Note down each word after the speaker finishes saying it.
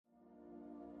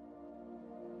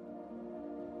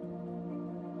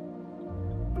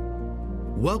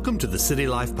Welcome to the City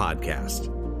Life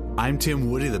Podcast. I'm Tim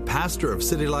Woody, the pastor of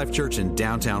City Life Church in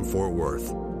downtown Fort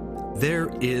Worth. There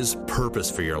is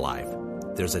purpose for your life.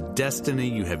 There's a destiny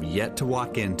you have yet to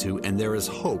walk into, and there is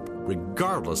hope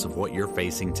regardless of what you're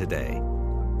facing today.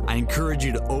 I encourage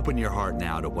you to open your heart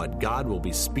now to what God will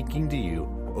be speaking to you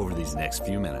over these next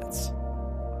few minutes.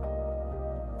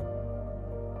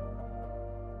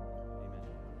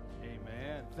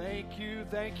 Amen.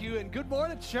 Thank you, and good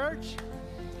morning, church.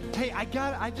 Hey,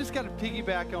 I just got to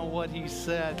piggyback on what he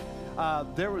said.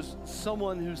 There was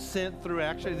someone who sent through,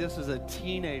 actually this is a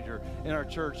teenager in our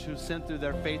church who sent through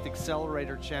their Faith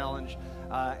Accelerator Challenge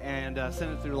and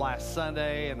sent it through last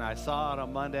Sunday, and I saw it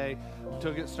on Monday,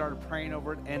 took it, started praying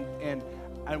over it, and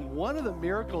one of the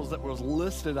miracles that was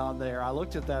listed on there, I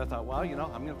looked at that, I thought, well, I'm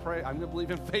going to pray, I'm going to believe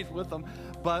in faith with them,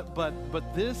 but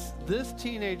this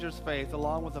teenager's faith,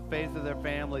 along with the faith of their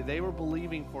family, they were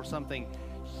believing for something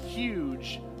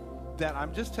huge that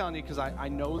I'm just telling you because I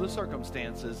know the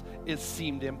circumstances, it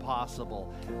seemed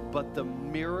impossible. But the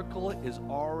miracle is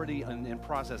already in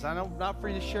process. I'm not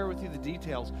free to share with you the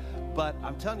details, but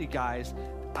I'm telling you guys,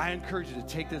 I encourage you to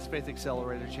take this Faith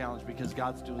Accelerator Challenge because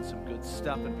God's doing some good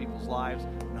stuff in people's lives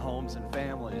and homes and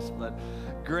families. But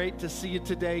great to see you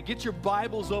today. Get your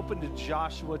Bibles open to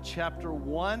Joshua chapter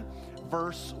 1,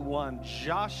 verse 1.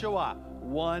 Joshua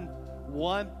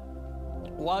 1:1.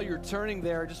 While you're turning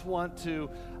there, I just want to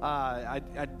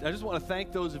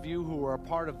thank those of you who were a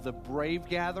part of the Brave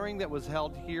Gathering that was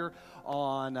held here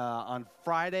on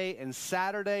Friday and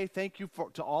Saturday. Thank you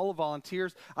to all the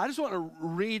volunteers. I just want to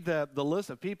read the list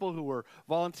of people who were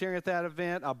volunteering at that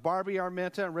event. Barbie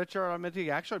Armenta and Richard Armenta.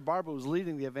 Actually, Barbie was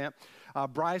leading the event.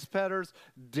 Bryce Petters,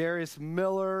 Darius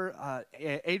Miller,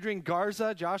 Adrian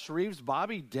Garza, Josh Reeves,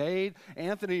 Bobby Dade,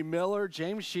 Anthony Miller,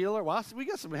 James Sheeler. Wow, we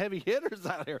got some heavy hitters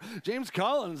out here. James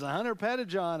Collins, Hunter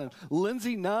Pettijohn, and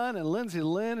Lindsey Nunn, and Lindsey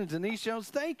Lynn, and Denise Jones.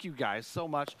 Thank you guys so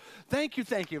much. Thank you.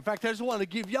 In fact, I just want to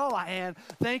give y'all a hand.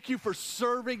 Thank you for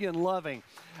serving and loving.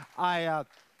 I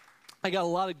got a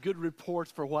lot of good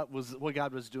reports for what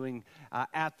God was doing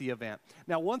at the event.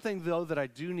 Now, one thing, though, that I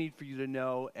do need for you to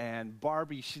know, and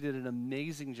Barbie, she did an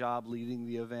amazing job leading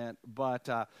the event, but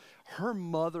her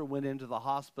mother went into the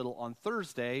hospital on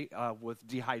Thursday with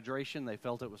dehydration. They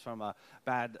felt it was from a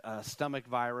bad stomach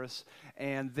virus.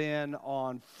 And then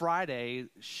on Friday,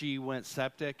 she went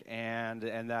septic, and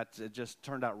that just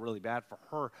turned out really bad for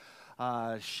her.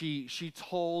 She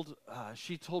told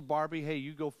Barbie, hey,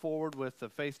 you go forward with the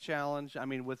faith challenge.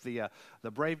 With the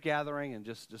Brave Gathering, and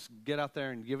just get out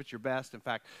there and give it your best. In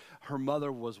fact, her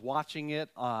mother was watching it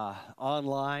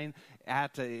online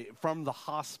from the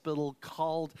hospital.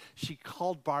 She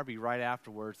called Barbie right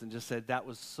afterwards and just said, that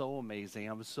was so amazing.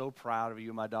 I was so proud of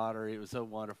you, my daughter. It was so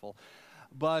wonderful.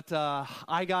 But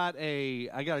I got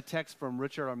a text from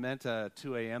Richard Armenta at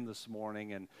 2 a.m. this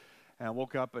morning, and I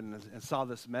woke up and saw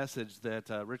this message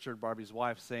that Richard, Barbie's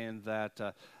wife, saying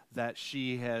that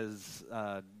she had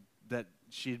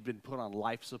been put on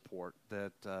life support,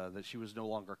 that she was no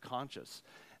longer conscious.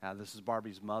 This is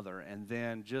Barbie's mother. And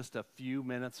then just a few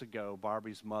minutes ago,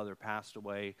 Barbie's mother passed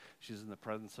away. She's in the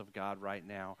presence of God right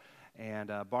now.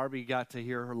 And Barbie got to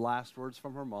hear her last words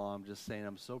from her mom, just saying,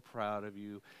 I'm so proud of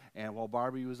you. And while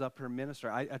Barbie was up here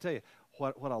ministering, I tell you,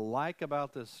 what I like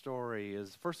about this story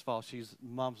is, first of all, she's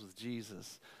mom's with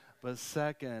Jesus. But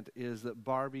second is that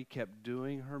Barbie kept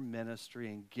doing her ministry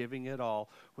and giving it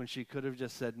all when she could have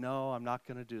just said, no, I'm not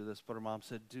going to do this. But her mom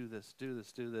said, do this.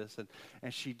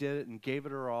 And she did it and gave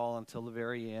it her all until the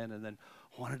very end, and then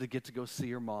wanted to get to go see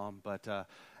her mom.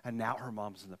 And now her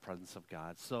mom's in the presence of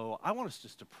God. So I want us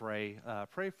just to pray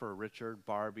for Richard,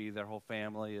 Barbie, their whole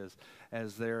family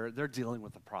as they're dealing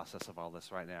with the process of all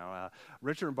this right now.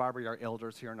 Richard and Barbie are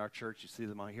elders here in our church. You see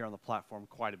them here on the platform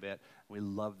quite a bit. We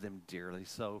love them dearly.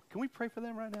 So can we pray for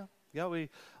them right now? Yeah, we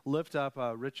lift up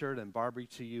Richard and Barbie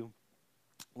to you.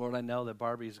 Lord, I know that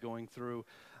Barbie's going through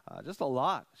just a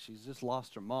lot. She's just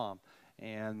lost her mom.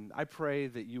 And I pray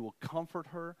that you will comfort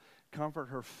her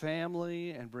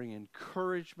family, and bring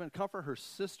encouragement. Comfort her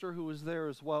sister who was there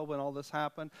as well when all this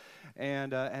happened,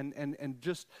 and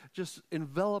just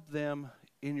envelop them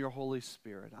in your Holy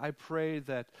Spirit. I pray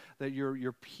that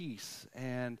your peace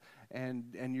and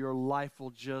your life will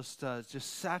just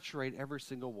saturate every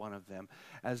single one of them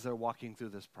as they're walking through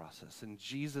this process. In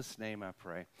Jesus' name, I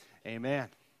pray. Amen.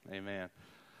 Amen.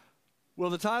 Well,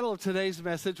 the title of today's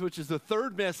message, which is the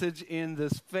third message in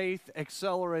this Faith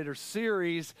Accelerator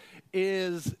series,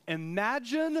 is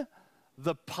Imagine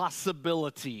the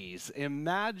Possibilities.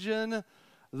 Imagine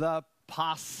the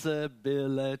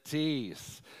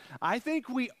possibilities. I think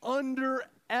we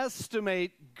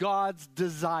underestimate God's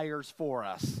desires for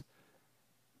us.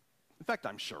 In fact,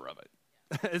 I'm sure of it.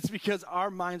 It's because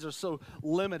our minds are so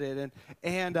limited,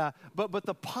 but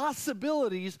the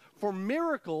possibilities for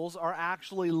miracles are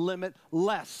actually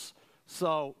limitless.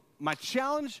 So my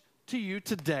challenge to you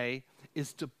today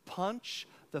is to punch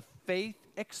the faith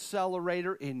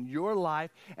accelerator in your life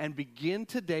and begin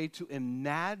today to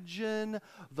imagine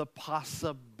the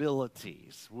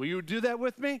possibilities. Will you do that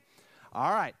with me?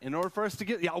 All right. In order for us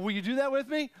to will you do that with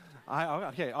me?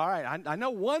 Okay, all right. I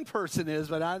know one person is,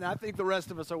 but I think the rest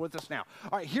of us are with us now.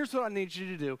 All right, here's what I need you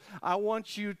to do. I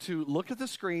want you to look at the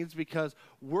screens because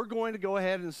we're going to go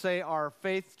ahead and say our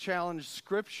faith challenge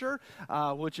scripture,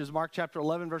 which is Mark chapter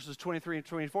 11, verses 23 and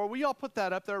 24. Will you all put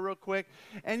that up there real quick?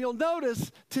 And you'll notice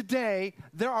today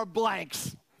there are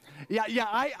blanks. Yeah,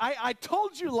 I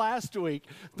told you last week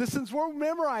that since we're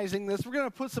memorizing this, we're going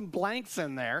to put some blanks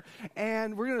in there,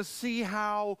 and we're going to see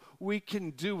how we can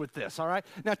do with this, all right?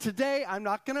 Now, today, I'm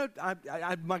not going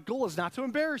to, my goal is not to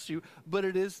embarrass you, but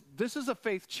this is a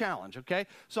faith challenge, okay?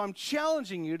 So I'm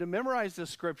challenging you to memorize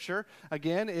this scripture.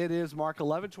 Again, it is Mark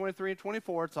 11, 23, and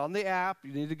 24. It's on the app.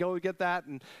 You need to go get that,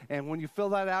 and when you fill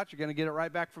that out, you're going to get it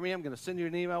right back from me. I'm going to send you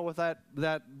an email with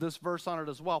this verse on it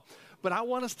as well. But I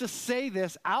want us to say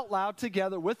this out loud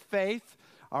together with faith,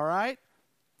 all right?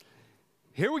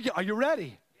 Here we go. Are you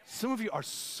ready? Some of you are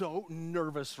so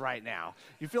nervous right now.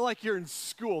 You feel like you're in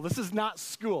school. This is not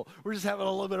school. We're just having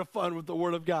a little bit of fun with the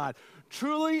Word of God.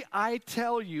 Truly, I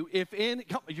tell you,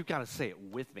 you got to say it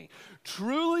with me.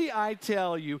 Truly, I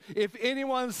tell you, if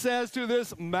anyone says to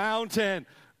this mountain,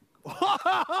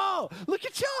 whoa, look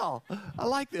at y'all. I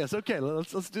like this. Okay,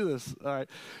 let's do this. All right.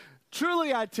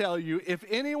 Truly, I tell you, if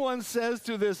anyone says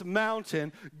to this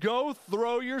mountain, go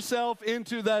throw yourself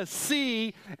into the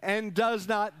sea, and does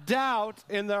not doubt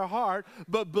in their heart,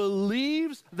 but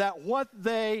believes that what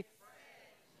they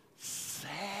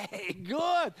say,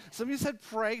 good. Some of you said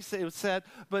pray,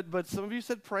 but some of you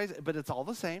said praise, but it's all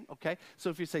the same, okay? So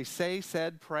if you say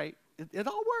said, pray, it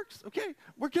all works, okay?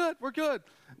 We're good.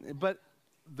 But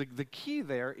the key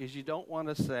there is you don't want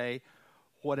to say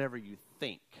whatever you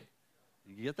think.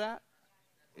 You get that?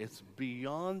 It's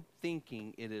beyond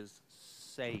thinking. It is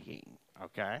saying.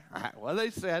 Okay? All right. Well, they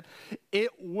said,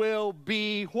 it will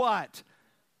be what?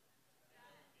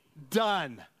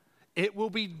 Done. It will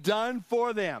be done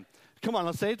for them. Come on,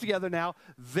 let's say it together now.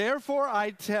 Therefore, I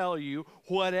tell you,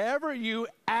 whatever you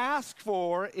ask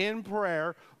for in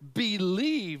prayer,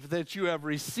 believe that you have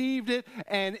received it,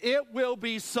 and it will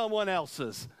be someone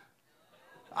else's.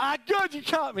 Good, you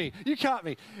caught me.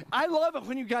 I love it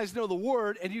when you guys know the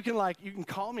word and you can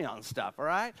call me on stuff, all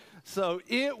right? So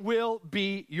it will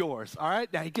be yours, all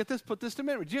right? Now you get this, put this to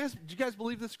memory. Do you guys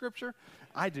believe this scripture?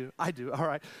 I do, all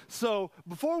right. So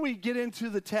before we get into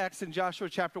the text in Joshua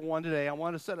chapter 1 today, I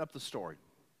want to set up the story.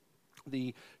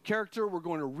 The character we're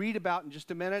going to read about in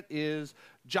just a minute is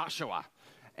Joshua,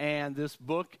 and this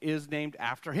book is named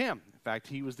after him. In fact,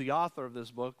 he was the author of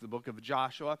this book, the book of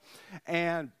Joshua,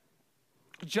 and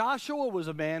Joshua was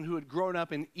a man who had grown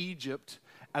up in Egypt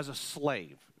as a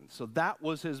slave. So that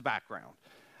was his background.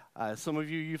 Some of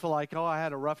you feel like, I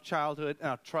had a rough childhood.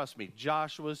 Now, trust me,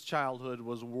 Joshua's childhood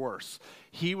was worse.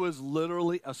 He was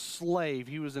literally a slave.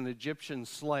 He was an Egyptian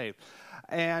slave.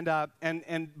 But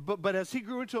as he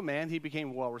grew into a man, he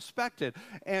became well respected.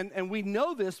 And we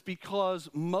know this because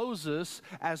Moses,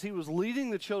 as he was leading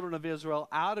the children of Israel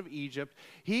out of Egypt,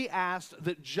 he asked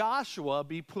that Joshua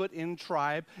be put in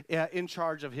charge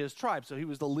of his tribe. So he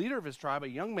was the leader of his tribe, a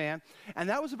young man, and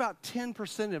that was about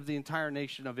 10% of the entire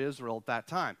nation of Israel at that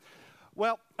time.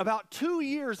 Well, about 2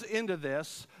 years into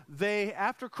this,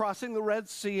 after crossing the Red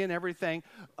Sea and everything,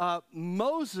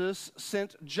 Moses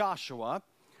sent Joshua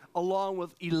along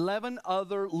with 11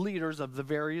 other leaders of the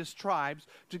various tribes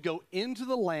to go into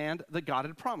the land that God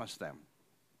had promised them.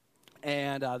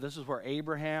 And this is where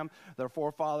Abraham, their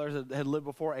forefathers had lived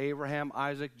before Abraham,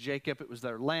 Isaac, Jacob. It was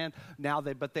their land.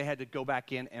 But they had to go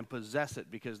back in and possess it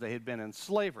because they had been in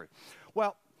slavery.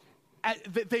 Well,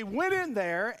 they went in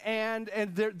there, and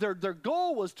their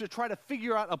goal was to try to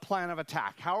figure out a plan of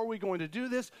attack. How are we going to do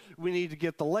this? We need to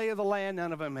get the lay of the land.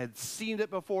 None of them had seen it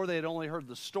before. They had only heard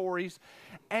the stories.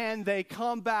 And they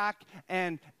come back,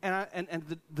 and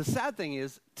the sad thing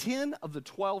is, 10 of the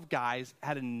 12 guys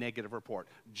had a negative report.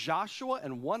 Joshua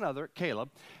and one other,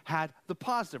 Caleb, had the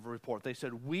positive report. They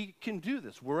said, we can do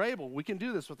this. We can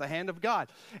do this with the hand of God.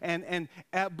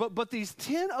 But these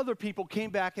 10 other people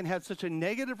came back and had such a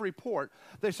negative report.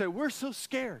 They said, we're so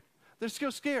scared. They're so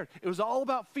scared. It was all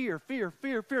about fear.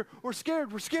 We're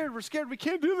scared. We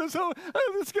can't do this. Oh,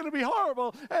 it's going to be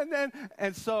horrible.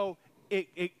 And so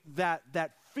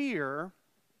that fear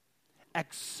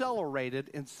accelerated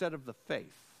instead of the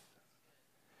faith.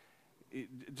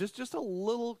 just a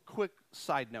little quick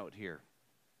side note here.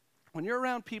 When you're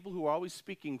around people who are always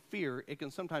speaking fear, it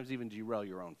can sometimes even derail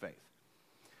your own faith.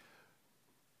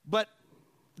 But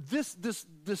this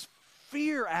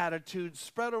fear attitude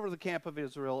spread over the camp of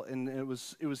Israel, and it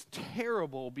was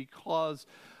terrible, because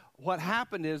what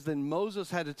happened is then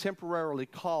Moses had to temporarily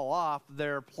call off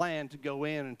their plan to go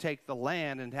in and take the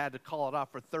land, and had to call it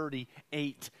off for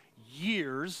 38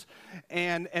 years.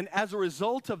 And as a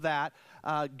result of that,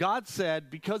 God said,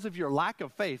 because of your lack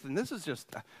of faith, and this is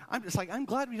I'm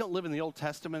glad we don't live in the Old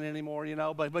Testament anymore,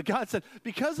 but God said,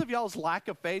 because of y'all's lack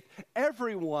of faith,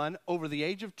 everyone over the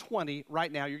age of 20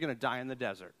 right now, you're going to die in the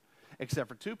desert, except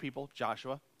for two people,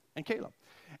 Joshua and Caleb.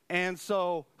 And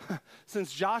so,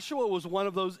 since Joshua was one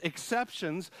of those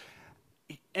exceptions,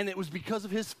 and it was because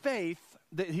of his faith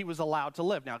that he was allowed to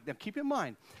live. Now keep in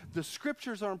mind, the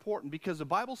scriptures are important, because the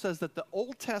Bible says that the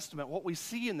Old Testament, what we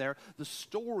see in there, the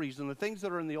stories and the things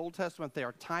that are in the Old Testament, they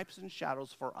are types and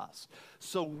shadows for us.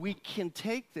 So we can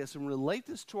take this and relate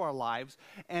this to our lives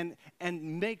and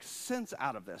make sense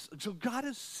out of this. So God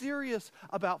is serious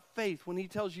about faith when he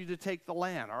tells you to take the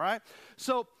land, all right?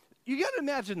 So you got to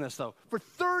imagine this, though. For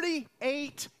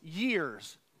 38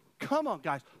 years, come on,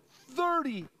 guys,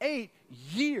 38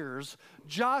 years,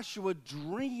 Joshua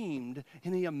dreamed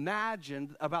and he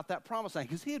imagined about that promised land,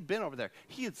 because he had been over there.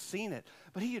 He had seen it,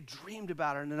 but he had dreamed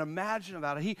about it and imagined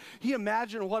about it. He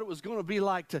imagined what it was going to be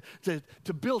like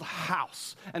to build a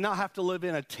house and not have to live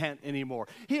in a tent anymore.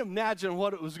 He imagined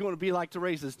what it was going to be like to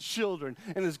raise his children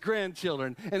and his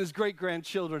grandchildren and his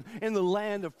great-grandchildren in the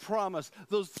land of promise,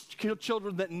 those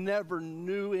children that never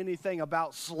knew anything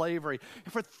about slavery.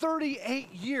 And for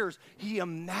 38 years, he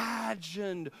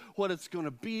imagined what it's going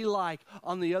to be like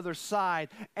on the other side.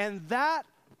 And that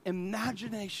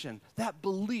imagination, that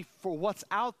belief for what's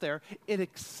out there, it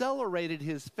accelerated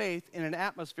his faith in an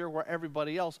atmosphere where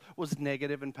everybody else was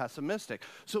negative and pessimistic.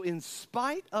 So in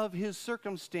spite of his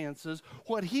circumstances,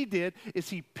 what he did is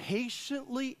he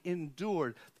patiently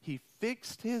endured. He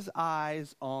fixed his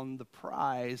eyes on the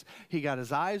prize. He got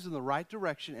his eyes in the right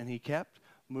direction, and he kept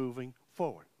moving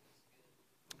forward.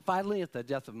 Finally, at the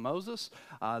death of Moses,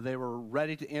 they were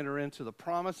ready to enter into the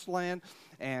promised land,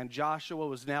 and Joshua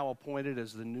was now appointed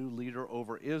as the new leader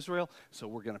over Israel. So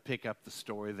we're going to pick up the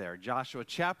story there. Joshua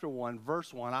chapter 1,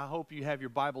 verse 1. I hope you have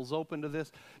your Bibles open to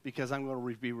this, because I'm going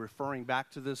to be referring back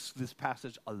to this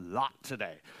passage a lot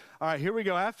today. All right, here we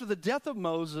go. After the death of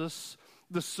Moses,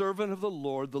 the servant of the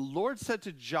Lord said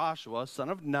to Joshua, son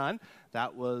of Nun,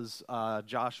 that was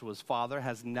Joshua's father,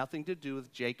 has nothing to do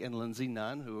with Jake and Lindsay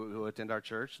Nunn, who attend our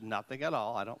church, nothing at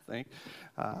all, I don't think.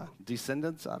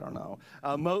 Descendants, I don't know.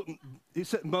 He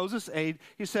said,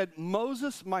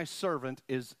 Moses, my servant,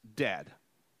 is dead.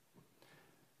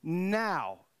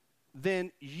 Now,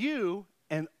 then you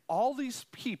and all these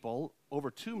people,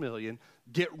 over 2 million,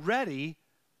 get ready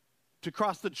to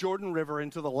cross the Jordan River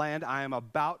into the land I am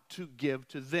about to give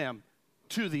to them,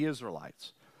 to the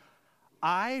Israelites.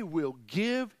 I will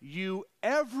give you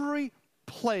every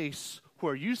place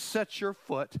where you set your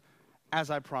foot,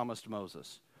 as I promised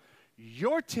Moses.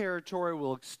 Your territory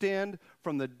will extend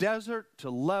from the desert to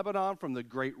Lebanon, from the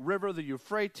great river, the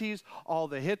Euphrates, all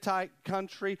the Hittite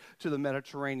country to the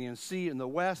Mediterranean Sea in the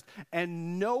west,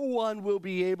 and no one will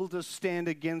be able to stand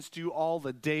against you all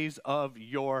the days of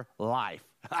your life.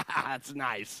 That's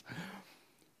nice.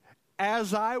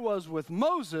 As I was with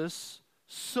Moses,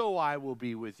 so I will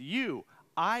be with you.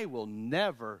 I will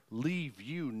never leave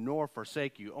you nor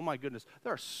forsake you. Oh my goodness,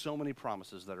 there are so many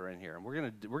promises that are in here, and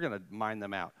we're gonna mine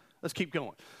them out. Let's keep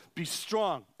going. Be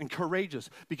strong and courageous,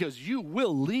 because you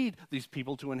will lead these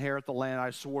people to inherit the land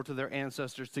I swore to their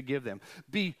ancestors to give them.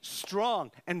 Be strong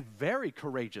and very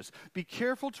courageous. Be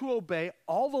careful to obey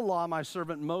all the law my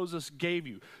servant Moses gave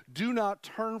you. Do not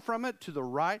turn from it to the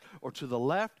right or to the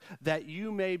left, that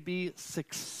you may be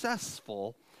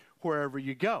successful wherever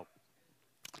you go.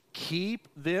 Keep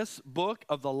this book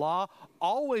of the law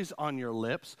always on your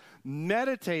lips.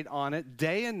 Meditate on it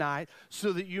day and night,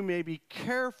 so that you may be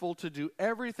careful to do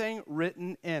everything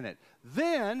written in it.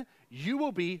 Then you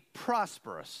will be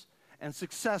prosperous and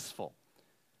successful.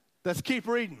 Let's keep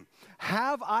reading.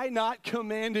 Have I not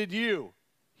commanded you?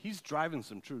 He's driving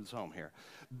some truths home here.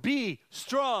 Be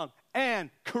strong and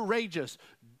courageous.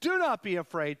 Do not be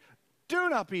afraid. Do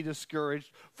not be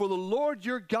discouraged, for the Lord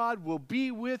your God will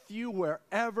be with you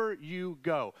wherever you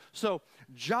go. So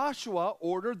Joshua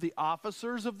ordered the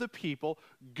officers of the people,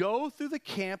 go through the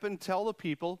camp and tell the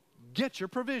people, get your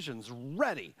provisions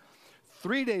ready.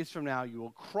 3 days from now, you will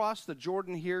cross the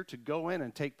Jordan here to go in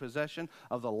and take possession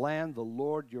of the land the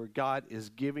Lord your God is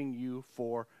giving you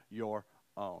for your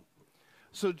own.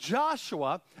 So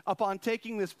Joshua, upon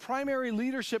taking this primary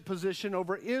leadership position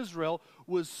over Israel,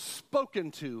 was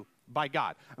spoken to by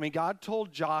God. I mean, God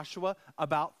told Joshua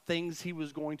about things he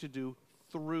was going to do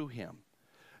through him.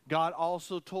 God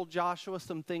also told Joshua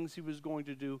some things he was going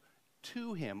to do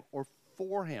to him or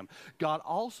for him. God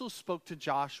also spoke to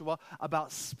Joshua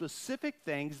about specific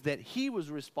things that he was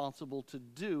responsible to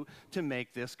do to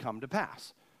make this come to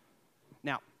pass.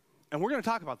 Now, and we're going to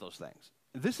talk about those things.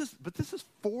 This is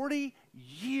 40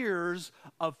 years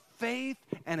of faith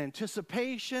and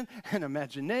anticipation and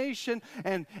imagination,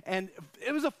 and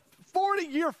it was a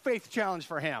 40-year faith challenge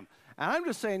for him. And I'm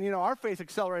just saying, our Faith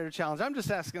Accelerator Challenge, I'm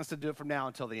just asking us to do it from now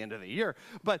until the end of the year.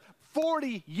 But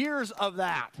 40 years of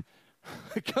that.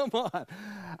 Come on.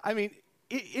 I mean,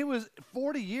 it was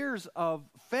 40 years of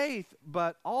faith,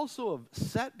 but also of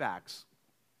setbacks,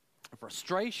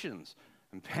 frustrations,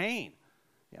 and pain.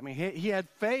 I mean, he had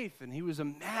faith, and he was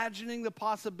imagining the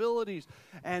possibilities.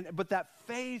 But that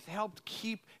faith helped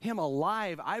keep him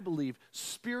alive, I believe,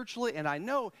 spiritually. And I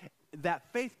know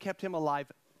that faith kept him alive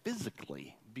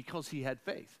physically because he had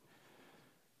faith.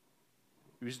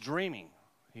 He was dreaming.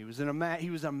 He was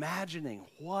imagining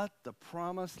what the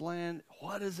promised land,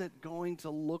 what is it going to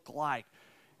look like?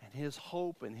 And his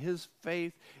hope and his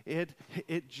faith,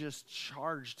 it just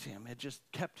charged him. It just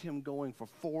kept him going for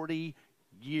 40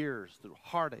 years through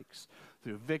heartaches,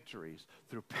 through victories,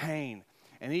 through pain,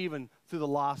 and even through the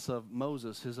loss of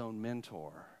Moses, his own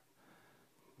mentor.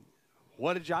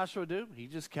 What did Joshua do? He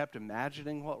just kept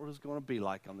imagining what it was going to be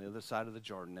like on the other side of the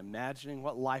Jordan, imagining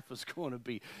what life was going to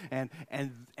be. And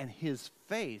his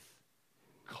faith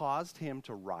caused him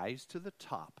to rise to the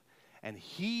top. And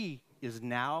he is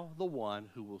now the one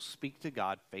who will speak to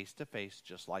God face to face,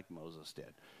 just like Moses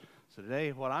did. So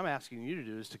today, what I'm asking you to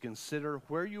do is to consider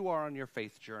where you are on your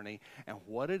faith journey and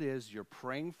what it is you're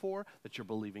praying for, that you're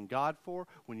believing God for.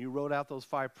 When you wrote out those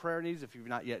 5 prayer needs, if you've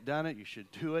not yet done it, you should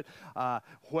do it.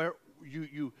 Where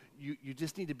you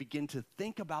just need to begin to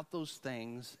think about those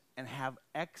things and have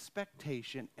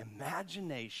expectation,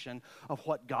 imagination of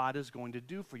what God is going to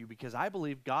do for you, because I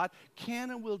believe God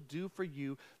can and will do for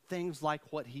you things like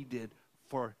what he did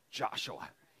for Joshua.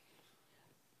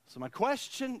 So my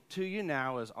question to you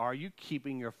now is, are you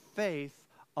keeping your faith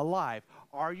alive?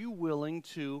 Are you willing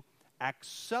to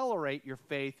accelerate your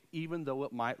faith even though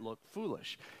it might look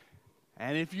foolish?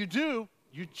 And if you do,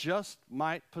 you just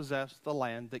might possess the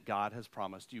land that God has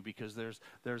promised you, because there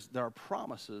are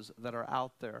promises that are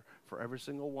out there for every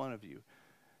single one of you.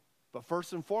 But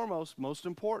first and foremost, most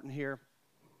important here,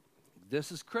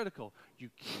 this is critical. You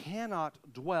cannot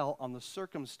dwell on the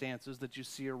circumstances that you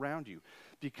see around you,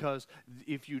 because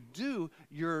if you do,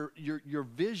 your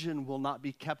vision will not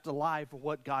be kept alive for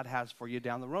what God has for you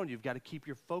down the road. You've got to keep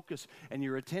your focus and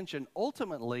your attention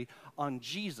ultimately on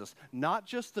Jesus. Not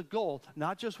just the goal,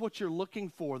 not just what you're looking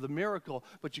for, the miracle,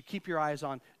 but you keep your eyes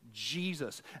on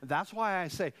Jesus. That's why I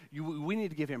say we need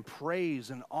to give him praise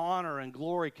and honor and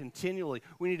glory continually.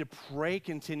 We need to pray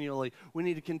continually. We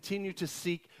need to continue to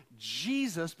seek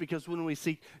Jesus, because when we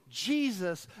seek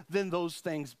Jesus, then those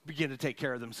things begin to take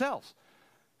care of themselves.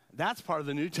 That's part of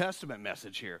the New Testament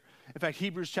message here. In fact,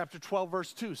 Hebrews chapter 12,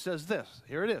 verse 2 says this.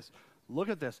 Here it is. Look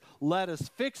at this. Let us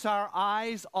fix our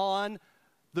eyes on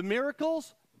the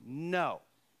miracles? No.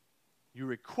 You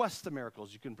request the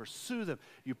miracles. You can pursue them.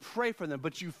 You pray for them.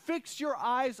 But you fix your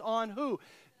eyes on who?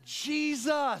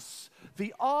 Jesus,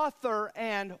 the author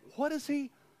and, what is he?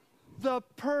 The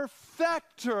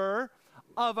perfecter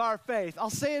of our faith. I'll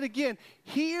say it again.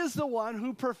 He is the one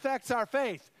who perfects our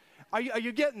faith. Are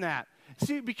you getting that?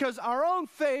 See, because our own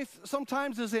faith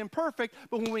sometimes is imperfect,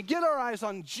 but when we get our eyes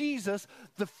on Jesus,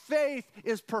 the faith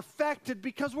is perfected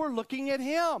because we're looking at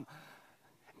him.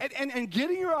 And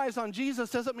getting your eyes on Jesus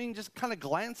doesn't mean just kind of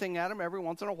glancing at him every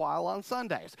once in a while on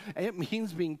Sundays. It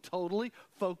means being totally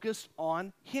focused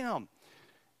on him.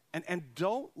 And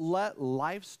don't let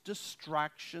life's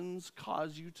distractions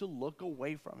cause you to look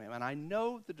away from him. And I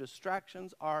know the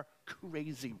distractions are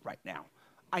crazy right now.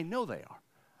 I know they are.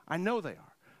 I know they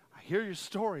are. I hear your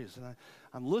stories, and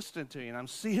I'm listening to you, and I'm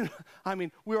seeing,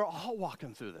 we're all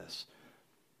walking through this.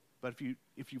 But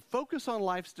if you focus on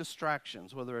life's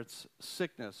distractions, whether it's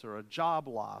sickness or a job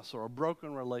loss or a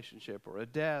broken relationship or a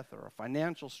death or a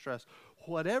financial stress,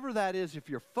 whatever that is, if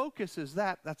your focus is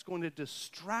that, that's going to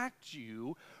distract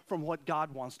you from what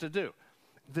God wants to do.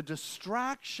 the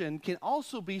distraction can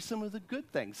also be some of the good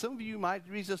things. Some of you might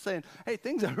be just saying, hey,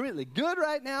 things are really good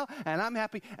right now, and I'm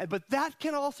happy. But that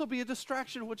can also be a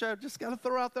distraction, which I've just got to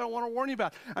throw out there. I want to warn you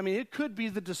about. I mean, it could be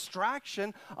the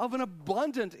distraction of an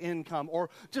abundant income, or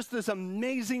just this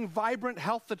amazing, vibrant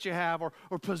health that you have, or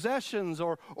possessions,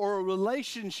 or a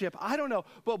relationship. I don't know.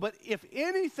 But if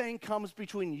anything comes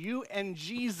between you and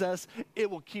Jesus,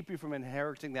 it will keep you from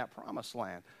inheriting that promised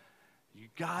land. You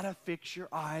got to fix your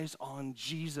eyes on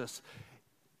Jesus,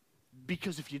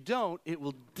 because if you don't, it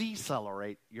will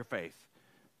decelerate your faith.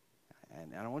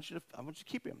 And I want you to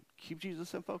keep him. Keep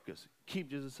Jesus in focus. Keep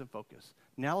Jesus in focus.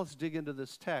 Now let's dig into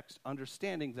this text,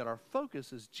 understanding that our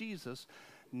focus is Jesus.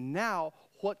 Now,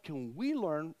 what can we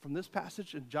learn from this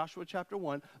passage in Joshua chapter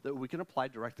 1 that we can apply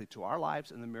directly to our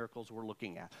lives and the miracles we're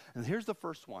looking at? And here's the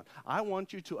first one. I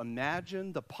want you to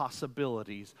imagine the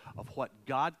possibilities of what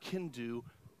God can do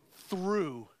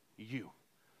through you.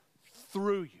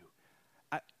 Through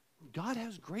you. God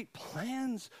has great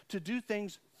plans to do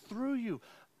things through you.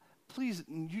 Please,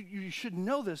 you should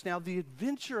know this now. The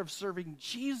adventure of serving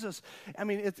Jesus, I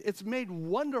mean, it's made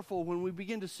wonderful when we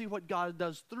begin to see what God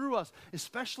does through us,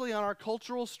 especially on our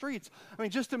cultural streets. I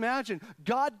mean, just imagine,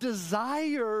 God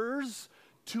desires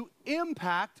to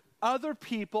impact other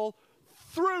people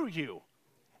through you.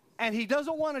 And he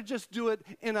doesn't want to just do it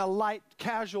in a light,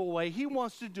 casual way. He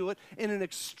wants to do it in an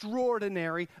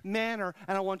extraordinary manner,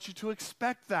 and I want you to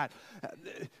expect that.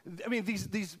 I mean,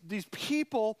 these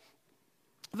people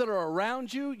that are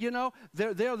around you, you know,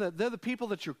 they're the people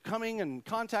that you're coming in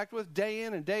contact with day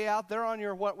in and day out. They're on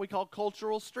your what we call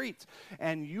cultural streets.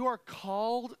 And you are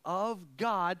called of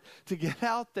God to get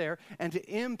out there and to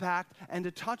impact and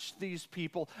to touch these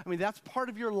people. I mean, that's part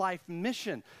of your life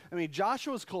mission. I mean,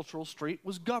 Joshua's cultural street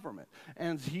was government,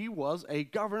 and he was a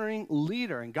governing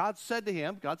leader. And God said to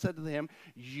him,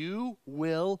 you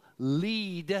will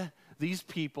lead these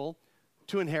people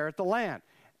to inherit the land.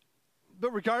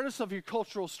 But regardless of your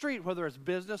cultural street, whether it's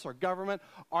business or government,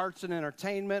 arts and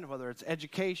entertainment, whether it's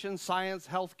education, science,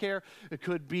 healthcare, it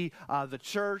could be the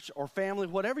church or family,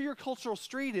 whatever your cultural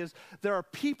street is, there are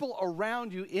people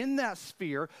around you in that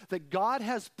sphere that God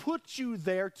has put you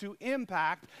there to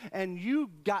impact, and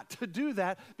you got to do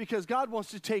that because God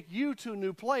wants to take you to a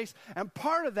new place, and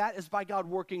part of that is by God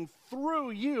working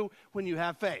through you when you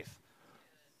have faith.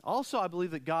 Also, I believe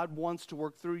that God wants to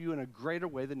work through you in a greater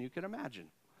way than you can imagine.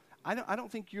 I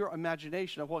don't think your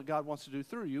imagination of what God wants to do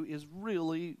through you is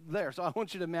really there. So I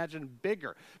want you to imagine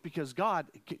bigger, because God,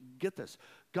 get this,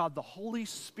 God, the Holy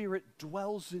Spirit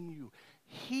dwells in you.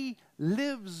 He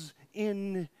lives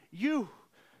in you.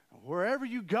 Wherever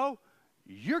you go,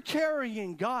 you're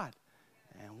carrying God.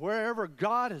 And wherever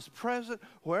God is present,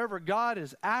 wherever God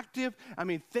is active, I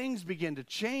mean, things begin to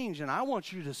change. And I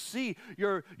want you to see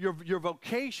your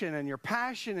vocation and your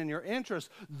passion and your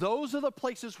interest. Those are the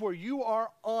places where you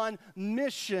are on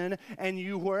mission.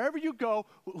 And wherever you go,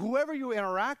 whoever you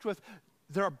interact with,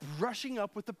 they're brushing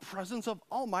up with the presence of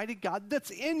Almighty God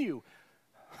that's in you.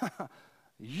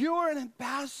 You're an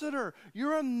ambassador.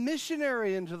 You're a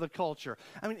missionary into the culture.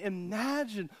 I mean,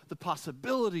 imagine the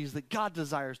possibilities that God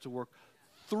desires to work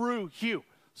through you.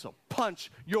 So punch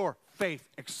your faith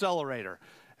accelerator.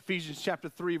 Ephesians chapter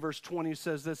 3 verse 20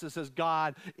 says this. It says,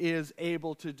 God is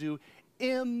able to do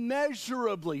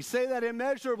immeasurably, say that,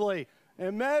 immeasurably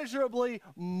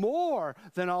more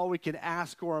than all we can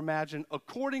ask or imagine,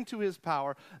 according to his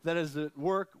power that is at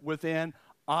work within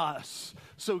us.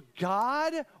 So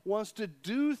God wants to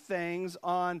do things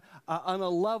on a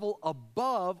level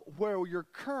above where you're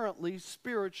currently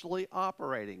spiritually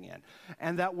operating in.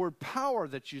 And that word power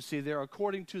that you see there,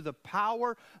 according to the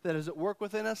power that is at work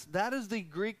within us, that is the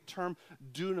Greek term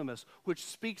dunamis, which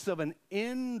speaks of an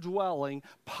indwelling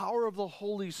power of the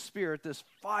Holy Spirit, this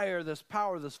fire, this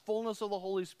power, this fullness of the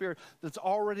Holy Spirit that's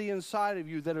already inside of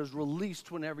you that is released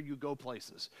whenever you go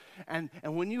places. And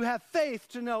when you have faith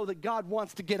to know that God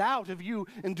wants to get out of you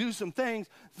and do some things,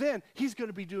 then he's going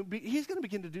to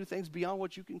begin to do things beyond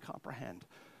what you can comprehend.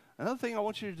 Another thing I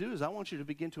want you to do is I want you to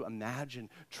begin to imagine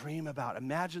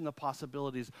the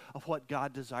possibilities of what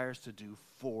God desires to do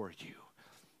for you.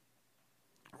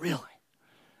 Really,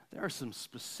 there are some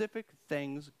specific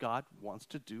things God wants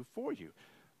to do for you.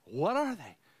 What are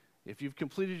they? If you've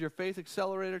completed your Faith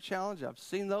Accelerator Challenge, I've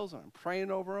seen those, and I'm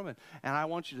praying over them, and I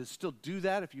want you to still do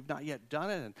that if you've not yet done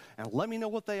it, and let me know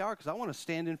what they are, because I want to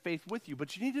stand in faith with you.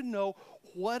 But you need to know,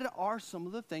 what are some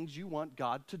of the things you want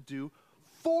God to do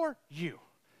for you?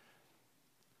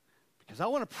 Because I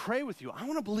want to pray with you. I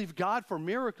want to believe God for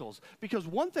miracles, because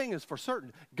one thing is for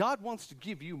certain, God wants to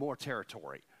give you more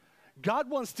territory.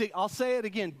 I'll say it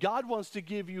again, God wants to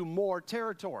give you more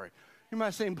territory. You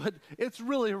might say, but it's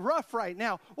really rough right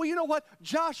now. Well, you know what?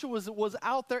 Joshua was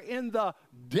out there in the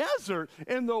desert,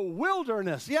 in the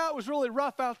wilderness. Yeah, it was really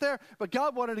rough out there, but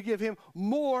God wanted to give him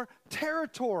more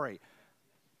territory.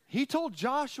 He told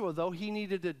Joshua, though, he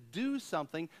needed to do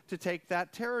something to take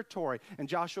that territory. In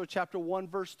Joshua chapter 1,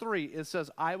 verse 3, it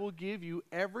says, I will give you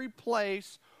every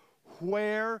place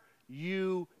where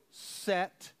you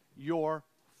set your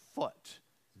foot.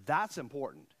 That's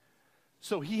important.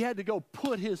 So he had to go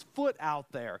put his foot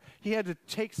out there. He had to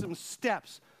take some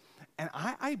steps. And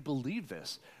I believe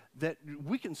this, that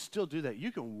we can still do that.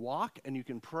 You can walk and you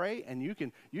can pray and you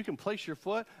can place your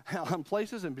foot on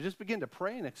places and just begin to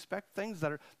pray and expect things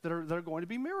that are going to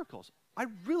be miracles. I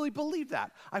really believe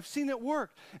that. I've seen it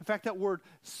work. In fact, that word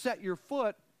set your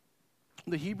foot,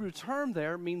 the Hebrew term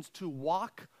there means to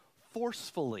walk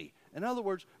forcefully. In other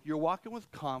words, you're walking with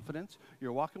confidence,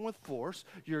 you're walking with force,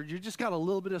 you just got a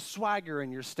little bit of swagger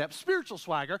in your step, spiritual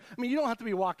swagger. I mean, you don't have to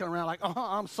be walking around like,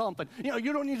 I'm something.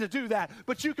 You don't need to do that,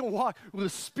 but you can walk with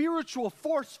spiritual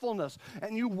forcefulness,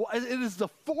 and it is the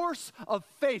force of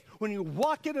faith. When you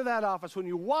walk into that office, when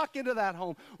you walk into that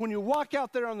home, when you walk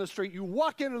out there on the street, you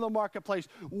walk into the marketplace,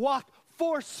 walk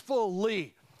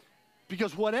forcefully.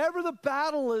 Because whatever the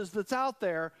battle is that's out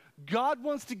there, God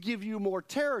wants to give you more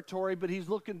territory, but he's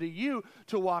looking to you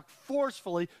to walk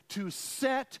forcefully, to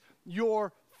set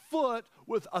your foot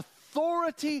with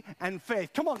authority and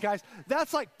faith. Come on, guys.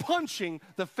 That's like punching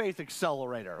the faith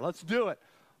accelerator. Let's do it.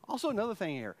 Also, another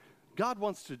thing here. God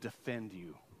wants to defend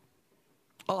you.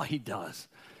 Oh, he does.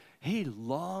 He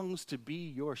longs to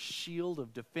be your shield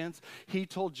of defense. He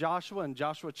told Joshua in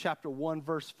Joshua chapter 1,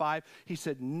 verse 5, he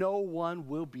said, no one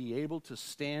will be able to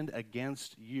stand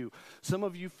against you. Some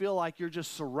of you feel like you're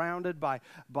just surrounded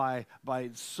by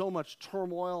so much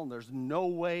turmoil and there's no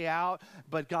way out.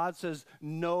 But God says,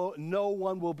 no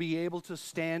one will be able to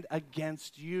stand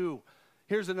against you.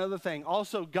 Here's another thing.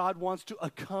 Also, God wants to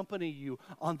accompany you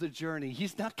on the journey.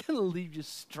 He's not going to leave you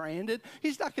stranded.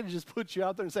 He's not going to just put you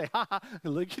out there and say, ha,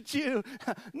 look at you.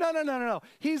 No.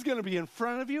 He's going to be in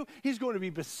front of you. He's going to be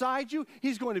beside you.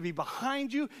 He's going to be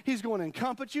behind you. He's going to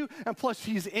encompass you. And plus,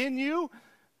 he's in you.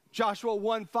 Joshua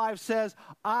 1:5 says,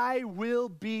 I will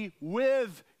be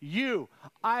with you.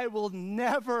 I will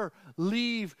never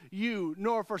leave you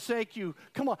nor forsake you.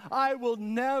 Come on, I will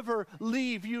never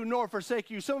leave you nor forsake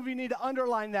you. Some of you need to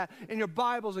underline that in your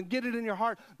Bibles and get it in your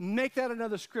heart. Make that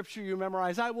another scripture you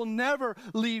memorize. I will never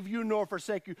leave you nor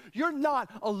forsake you. You're not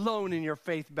alone in your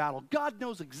faith battle. God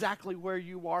knows exactly where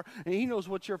you are, and he knows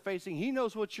what you're facing. He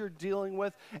knows what you're dealing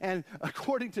with. And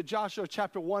according to Joshua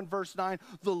chapter 1, verse 9,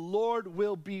 the Lord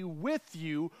will be with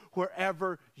you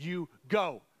wherever you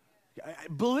go.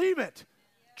 Believe it.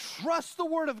 Trust the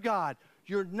word of God.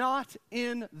 You're not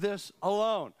in this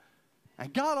alone.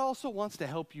 And God also wants to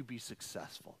help you be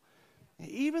successful.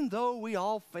 Even though we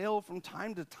all fail from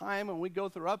time to time and we go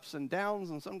through ups and downs,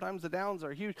 and sometimes the downs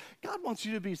are huge, God wants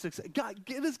you to be successful.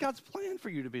 It is God's plan for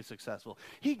you to be successful.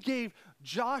 He gave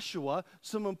Joshua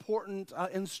some important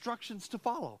instructions to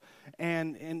follow.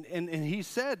 And he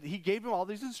said, he gave him all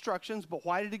these instructions, but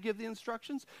why did he give the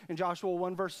instructions? In Joshua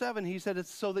 1 verse 7, he said,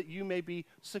 it's so that you may be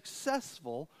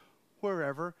successful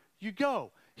wherever you go.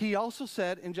 He also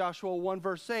said in Joshua 1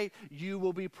 verse 8, you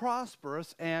will be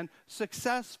prosperous and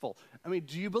successful. I mean,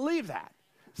 do you believe that?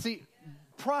 See,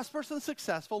 prosperous and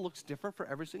successful looks different for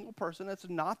every single person. It's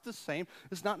not the same.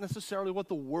 It's not necessarily what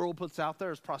the world puts out there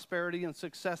as prosperity and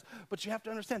success. But you have to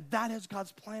understand that is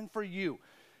God's plan for you.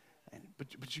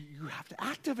 But you have to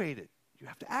activate it. You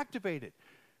have to activate it.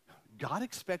 God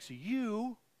expects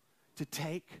you to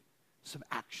take some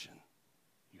action.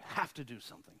 You have to do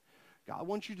something. God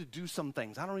wants you to do some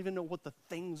things. I don't even know what the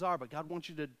things are, but God wants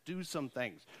you to do some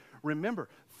things. Remember,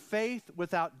 faith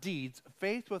without deeds,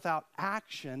 faith without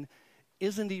action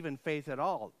isn't even faith at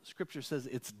all. Scripture says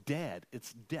it's dead.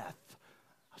 It's death.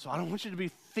 So I don't want you to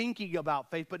be thinking about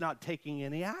faith but not taking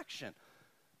any action.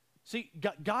 See,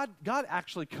 God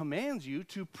actually commands you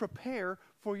to prepare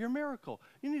for your miracle.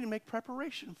 You need to make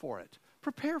preparation for it.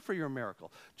 Prepare for your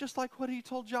miracle. Just like what he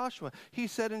told Joshua. He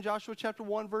said in Joshua chapter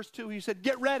 1, verse 2, he said,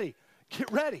 get ready. Get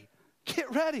ready.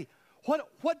 Get ready.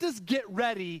 What does get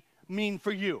ready mean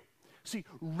for you? See,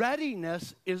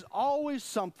 readiness is always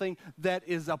something that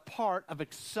is a part of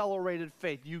accelerated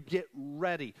faith. You get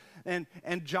ready. And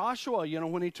Joshua,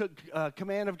 when he took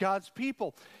command of God's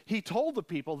people, he told the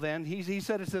people then, he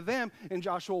said it to them in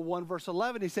Joshua 1 verse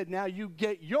 11, he said, now you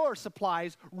get your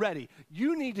supplies ready.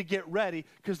 You need to get ready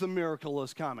because the miracle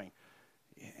is coming.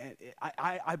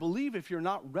 I believe if you're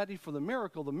not ready for the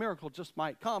miracle just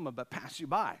might come but pass you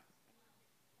by.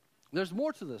 There's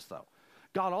more to this though.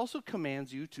 God also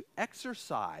commands you to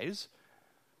exercise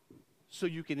so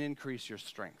you can increase your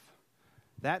strength.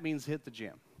 That means hit the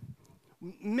gym.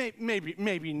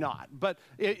 Maybe not. But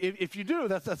if you do,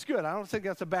 that's good. I don't think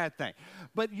that's a bad thing.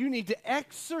 But you need to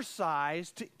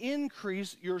exercise to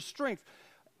increase your strength.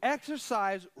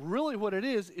 Exercise, really what it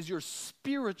is your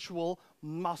spiritual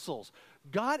muscles.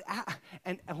 God,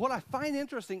 and what I find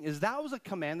interesting is that was a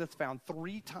command that's found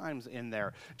 3 times in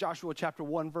there. Joshua chapter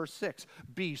 1, verse 6,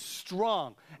 be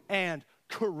strong and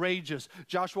courageous.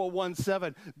 Joshua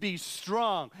 1:7, be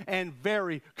strong and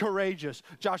very courageous.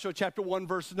 Joshua chapter 1,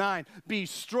 verse 9, be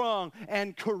strong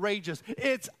and courageous.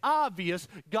 It's obvious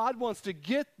God wants to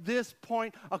get this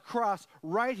point across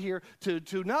right here to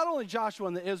not only Joshua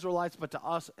and the Israelites, but to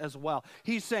us as well.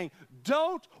 He's saying,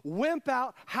 don't wimp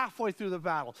out halfway through the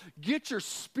battle. Get your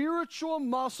spiritual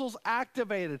muscles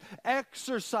activated.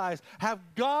 Exercise. Have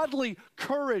godly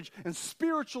courage and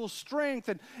spiritual strength,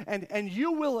 and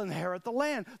you will inherit the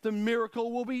land. The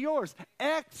miracle will be yours.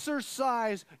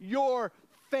 Exercise your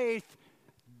faith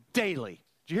daily.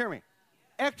 Do you hear me?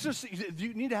 Exercise.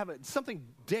 You need to have something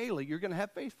daily you're going to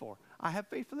have faith for. I have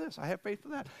faith for this. I have faith for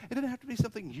that. It doesn't have to be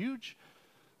something huge.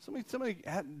 Somebody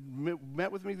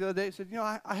met with me the other day and said,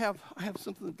 I have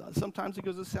something that sometimes he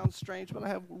goes, this sounds strange, but I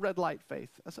have red light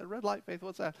faith. I said, red light faith,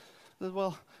 what's that? I said,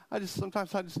 well,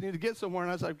 sometimes I just need to get somewhere.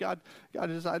 And I said, God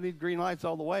I need green lights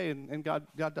all the way, and God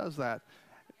does that.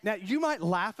 Now, you might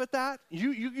laugh at that.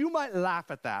 You might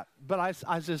laugh at that. But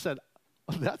I just said,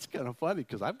 oh, that's kind of funny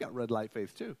because I've got red light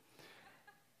faith too.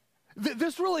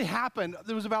 This really happened.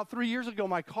 It was about 3 years ago.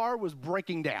 My car was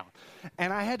breaking down,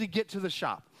 and I had to get to the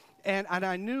shop. And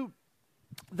I knew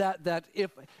that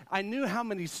if I knew how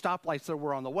many stoplights there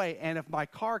were on the way, and if my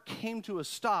car came to a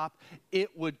stop,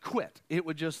 it would quit. It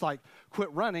would just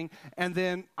quit running, and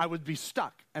then I would be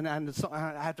stuck. And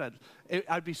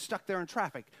I'd be stuck there in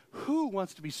traffic. Who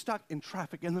wants to be stuck in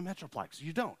traffic in the Metroplex?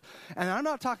 You don't. And I'm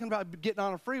not talking about getting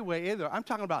on a freeway either. I'm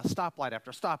talking about stoplight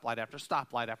after stoplight after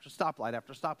stoplight after stoplight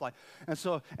after stoplight.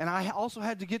 And I also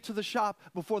had to get to the shop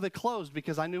before they closed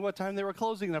because I knew what time they were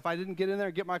closing. And if I didn't get in there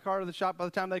and get my car to the shop by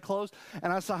the time they closed,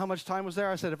 and I saw how much time was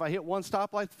there, I said, if I hit one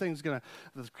stoplight,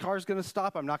 the car's going to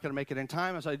stop. I'm not going to make it in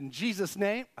time. I said, in Jesus'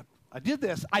 name, I did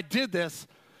this.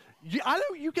 I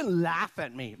know you can laugh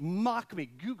at me, mock me,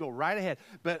 you go right ahead.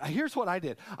 But here's what I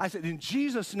did. I said, in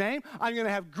Jesus' name, I'm going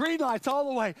to have green lights all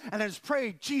the way. And I just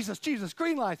prayed, Jesus,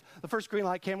 green lights. The first green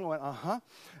light came and went, uh-huh.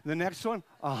 The next one,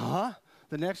 uh-huh.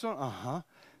 The next one, uh-huh.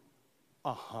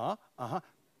 Uh-huh, uh-huh.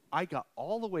 I got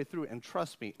all the way through, and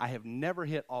trust me, I have never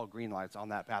hit all green lights on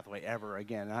that pathway ever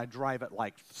again. And I drive it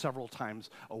several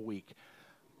times a week.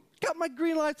 Got my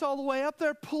green lights all the way up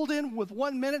there, pulled in with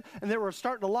 1 minute, and they were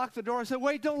starting to lock the door. I said,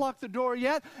 wait, don't lock the door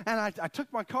yet. And I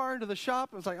took my car into the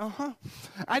shop. I was like, uh-huh.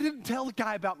 I didn't tell the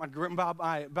guy about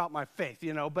my faith,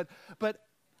 But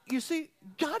you see,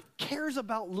 God cares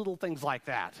about little things like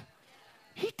that.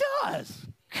 He does.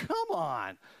 Come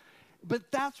on.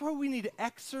 But that's where we need to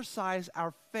exercise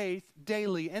our faith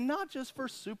daily, and not just for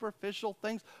superficial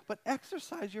things, but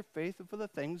exercise your faith for the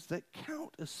things that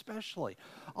count especially.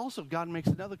 Also, God makes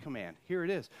another command. Here it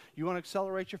is. You want to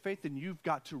accelerate your faith, then you've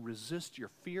got to resist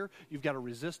your fear. You've got to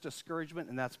resist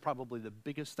discouragement, and that's probably the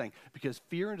biggest thing, because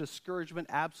fear and discouragement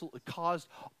absolutely caused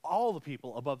all the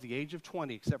people above the age of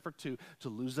 20, except for 2, to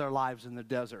lose their lives in the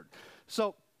desert.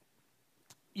 So,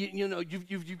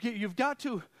 you've got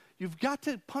to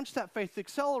punch that faith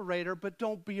accelerator, but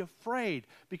don't be afraid,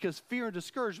 because fear and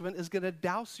discouragement is going to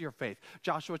douse your faith.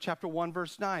 Joshua chapter 1,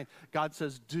 verse 9, God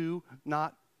says, do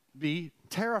not be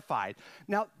terrified.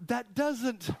 Now, that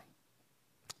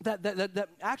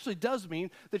actually does mean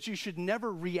that you should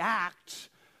never react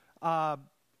on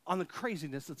the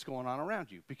craziness that's going on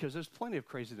around you, because there's plenty of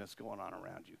craziness going on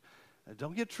around you.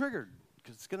 Don't get triggered,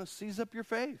 because it's going to seize up your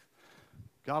faith.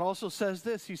 God also says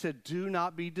this. He said, do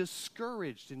not be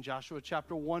discouraged in Joshua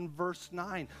chapter 1, verse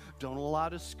 9. Don't allow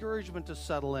discouragement to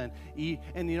settle in.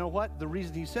 And you know what? The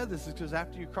reason he said this is because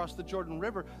after you cross the Jordan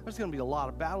River, there's going to be a lot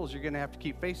of battles you're going to have to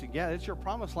keep facing. Yeah, it's your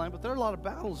promised land, but there are a lot of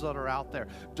battles that are out there.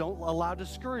 Don't allow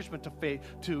discouragement to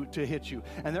hit you.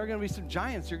 And there are going to be some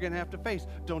giants you're going to have to face.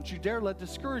 Don't you dare let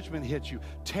discouragement hit you.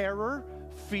 Terror,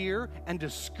 fear, and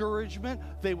discouragement,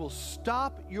 they will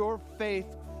stop your faith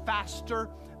faster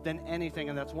than anything.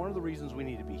 And that's one of the reasons we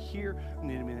need to be here. We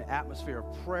need to be in an atmosphere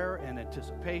of prayer and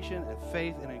anticipation and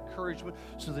faith and encouragement,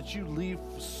 so that you leave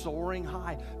soaring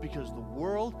high, because the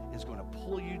world is going to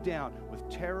pull you down with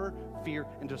terror, fear,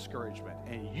 and discouragement.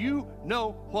 And you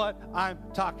know what I'm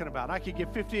talking about. I could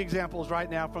give 50 examples right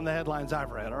now from the headlines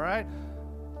I've read, all right?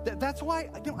 That's why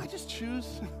I just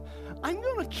choose. I'm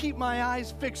going to keep my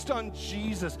eyes fixed on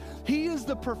Jesus. He is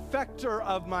the perfecter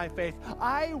of my faith.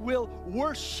 I will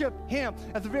worship him.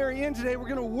 At the very end today, we're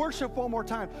going to worship one more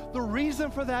time. The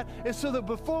reason for that is so that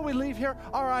before we leave here,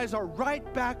 our eyes are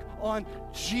right back on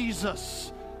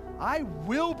Jesus. I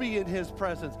will be in his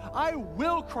presence. I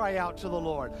will cry out to the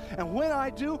Lord. And when I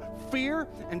do, fear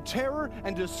and terror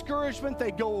and discouragement,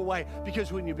 they go away.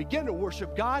 Because when you begin to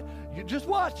worship God, you just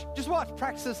watch,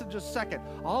 practice this in just a second.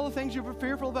 All the things you were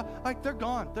fearful about, like they're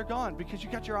gone because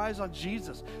you got your eyes on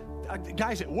Jesus.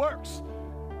 Guys, it works.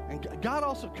 And God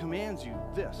also commands you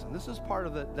this, and this is part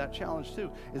of that challenge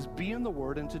too, is be in the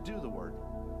Word and to do the Word.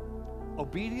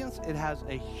 Obedience, it has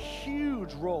a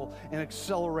huge role in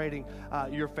accelerating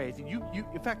your faith.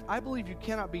 In fact, I believe you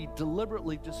cannot be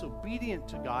deliberately disobedient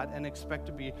to God and expect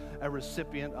to be a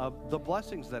recipient of the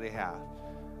blessings that he has.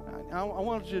 I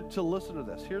want you to listen to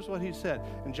this. Here's what he said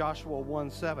in Joshua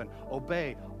 1:7.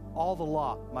 Obey all the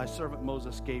law my servant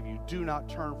Moses gave you. Do not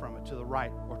turn from it to the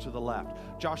right or to the left.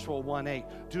 Joshua 1:8.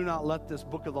 Do not let this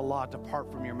book of the law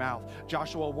depart from your mouth.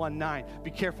 Joshua 1:9.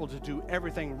 Be careful to do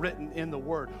everything written in the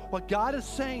word. What God is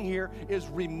saying here is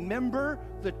remember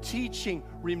the teaching.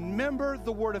 Remember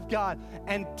the word of God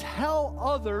and tell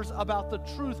others about the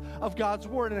truth of God's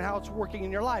word and how it's working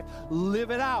in your life. Live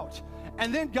it out.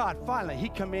 And then God, finally, he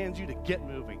commands you to get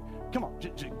moving. Come on,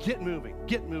 get moving,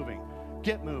 get moving,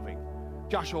 get moving.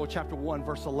 Joshua chapter 1,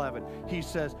 verse 11, he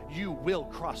says, you will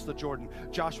cross the Jordan.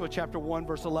 Joshua chapter 1,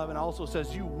 verse 11 also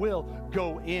says, you will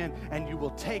go in and you will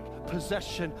take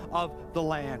possession of the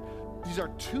land. These are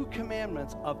two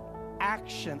commandments of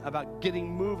action about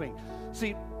getting moving.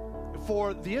 See,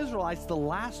 for the Israelites, the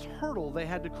last hurdle they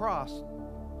had to cross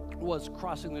was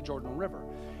crossing the Jordan River.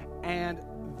 And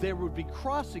they would be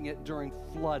crossing it during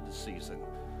flood season.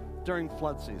 During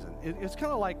flood season. It's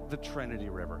kind of like the Trinity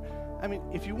River. I mean,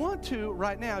 if you want to,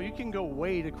 right now, you can go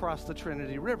wade across the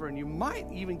Trinity River, and you might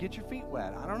even get your feet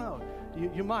wet. I don't know.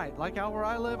 You might. Like out where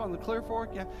I live on the Clear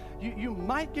Fork, yeah, you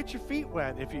might get your feet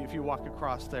wet if you walk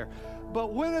across there.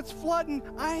 But when it's flooding,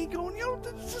 I ain't going,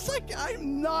 it's just like,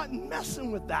 I'm not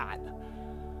messing with that.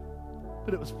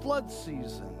 But it was flood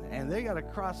season, and they got to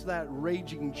cross that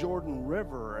raging Jordan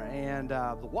River, and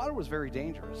the water was very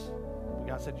dangerous.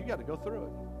 God said, you got to go through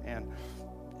it. And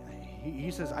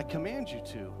he says, I command you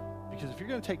to. Because if you're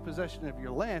going to take possession of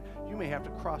your land, you may have to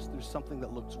cross through something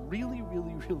that looks really,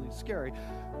 really, really scary.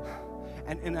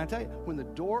 And I tell you, when the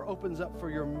door opens up for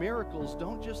your miracles,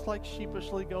 don't just like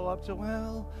sheepishly go up to,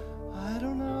 well, I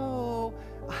don't know.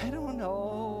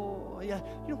 Yeah,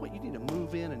 you know what? You need to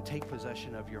move in and take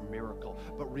possession of your miracle.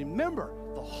 But remember,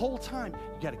 the whole time,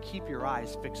 you got to keep your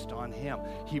eyes fixed on him.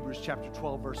 Hebrews chapter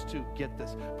 12, verse 2. Get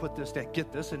this. Put this down.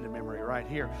 Get this into memory right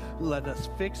here. Let us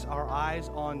fix our eyes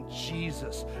on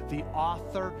Jesus, the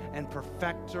author and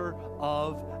perfecter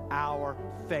of our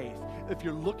faith. If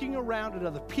you're looking around at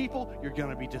other people, you're going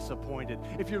to be disappointed.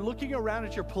 If you're looking around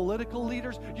at your political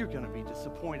leaders, you're going to be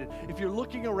disappointed. If you're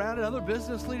looking around at other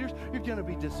business leaders, you're going to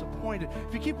be disappointed.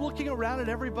 If you keep looking around at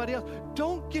everybody else,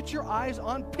 don't get your eyes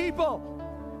on people.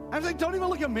 I'm saying, don't even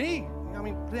look at me.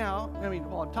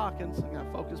 While I'm talking, so I'm going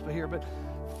to focus here, but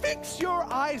fix your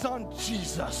eyes on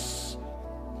Jesus.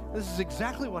 This is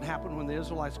exactly what happened when the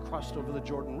Israelites crossed over the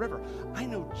Jordan River. I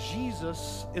know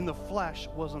Jesus in the flesh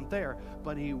wasn't there,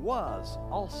 but he was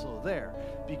also there,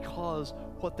 because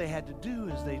what they had to do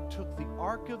is they took the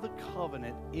Ark of the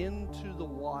Covenant into the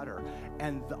water.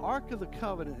 And the Ark of the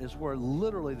Covenant is where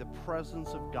literally the presence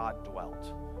of God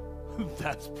dwelt.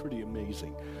 That's pretty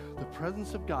amazing. The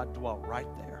presence of God dwelt right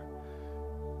there.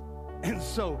 And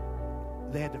so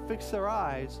they had to fix their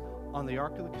eyes on the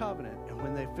Ark of the Covenant. And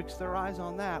when they fixed their eyes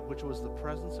on that, which was the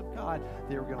presence of God,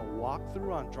 they were going to walk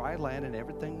through on dry land and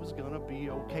everything was going to be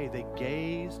okay. They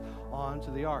gazed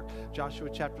onto the Ark. Joshua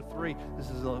chapter 3, this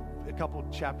is a couple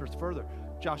chapters further.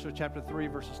 Joshua chapter 3,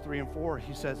 verses 3 and 4,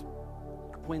 he says,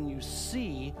 when you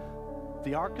see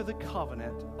the Ark of the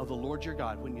Covenant of the Lord your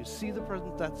God, when you see the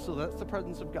presence, that's the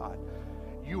presence of God,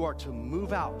 you are to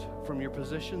move out from your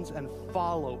positions and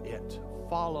follow it.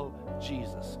 Follow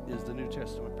Jesus is the New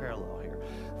Testament parallel here.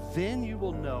 Then you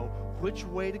will know which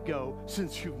way to go,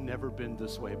 since you've never been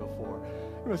this way before.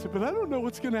 You say, but I don't know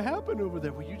what's going to happen over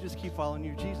there. Well, you just keep following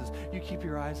your Jesus. You keep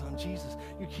your eyes on Jesus.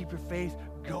 You keep your faith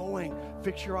going.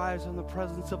 Fix your eyes on the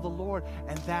presence of the Lord,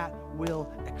 and that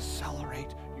will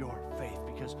accelerate your faith.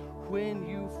 Because when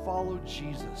you follow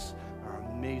Jesus, there are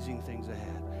amazing things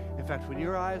ahead. In fact, when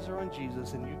your eyes are on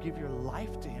Jesus and you give your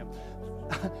life to him,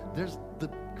 there's the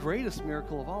greatest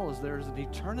miracle of all is there's an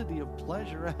eternity of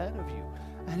pleasure ahead of you.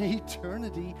 An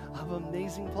eternity of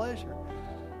amazing pleasure.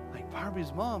 Like,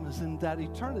 Barbie's mom is in that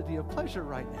eternity of pleasure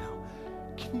right now.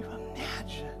 Can you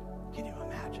imagine? Can you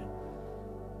imagine?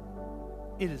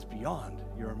 It is beyond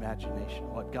your imagination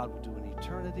what God will do in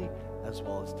eternity as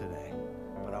well as today.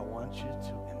 But I want you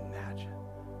to imagine.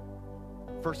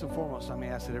 First and foremost, I may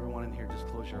ask that everyone in here just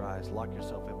close your eyes, lock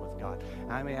yourself in with God.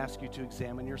 And I may ask you to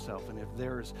examine yourself, and if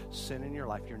there is sin in your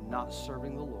life, you're not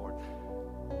serving the Lord,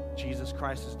 Jesus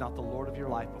Christ is not the Lord of your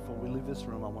life. Before we leave this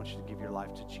room, I want you to give your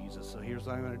life to Jesus. So here's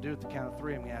what I'm going to do. At the count of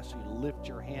 3, I'm going to ask you to lift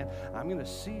your hand. I'm going to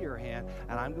see your hand,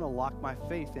 and I'm going to lock my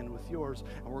faith in with yours,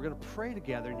 and we're going to pray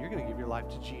together, and you're going to give your life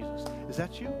to Jesus. Is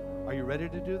that you? Are you ready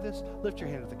to do this? Lift your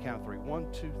hand at the count of 3.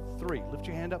 1, 2, 3. Lift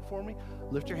your hand up for me.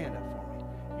 Lift your hand up for me.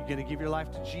 You're going to give your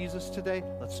life to Jesus today?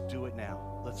 Let's do it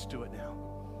now. Let's do it now.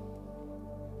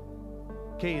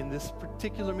 Okay, in this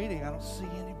particular meeting, I don't see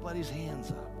anybody's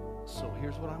hands up. So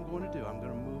here's what I'm going to do. I'm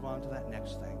going to move on to that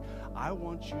next thing. I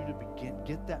want you to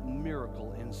get that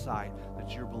miracle inside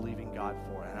that you're believing God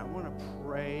for. And I want to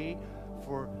pray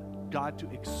for God to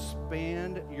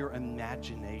expand your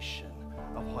imagination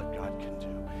of what God can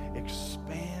do.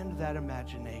 Expand that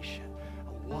imagination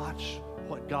and watch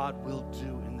what God will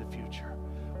do in the future.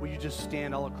 Will you just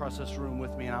stand all across this room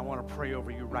with me, and I want to pray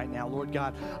over you right now. Lord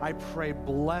God, I pray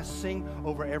blessing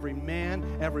over every man,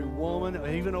 every woman,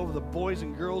 and even over the boys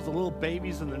and girls, the little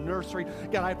babies in the nursery.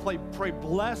 God, I pray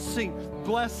blessing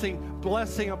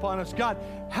upon us. God,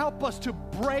 help us to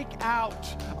break out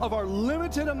of our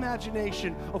limited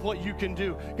imagination of what you can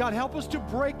do. God, help us to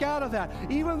break out of that.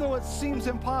 Even though it seems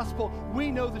impossible, we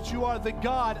know that you are the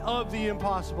God of the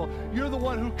impossible. You're the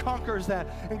one who conquers that.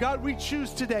 And God, we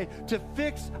choose today to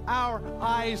fix our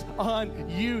eyes on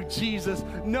you, Jesus,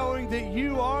 knowing that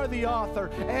you are the author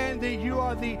and that you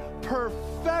are the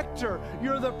perfecter.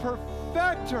 You're the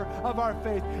perfecter of our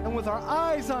faith. And with our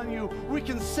eyes on you, we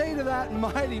can say to that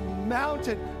mighty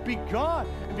mountain, be gone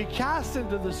and be cast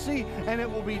into the sea, and it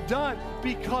will be done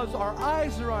because our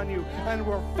eyes are on you and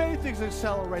our faith is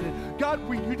accelerated. God,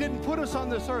 you didn't put us on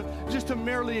this earth just to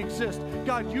merely exist.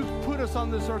 God, you put us on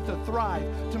this earth to thrive,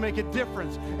 to make a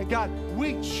difference. And God,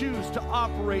 we choose to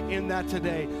operate in that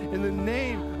today. In the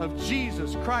name of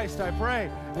Jesus Christ, I pray.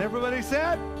 And everybody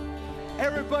said?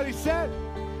 Everybody said?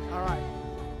 All right.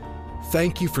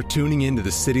 Thank you for tuning in to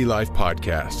the City Life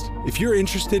Podcast. If you're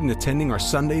interested in attending our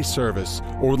Sunday service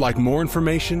or would like more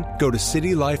information, go to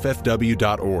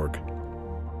citylifefw.org.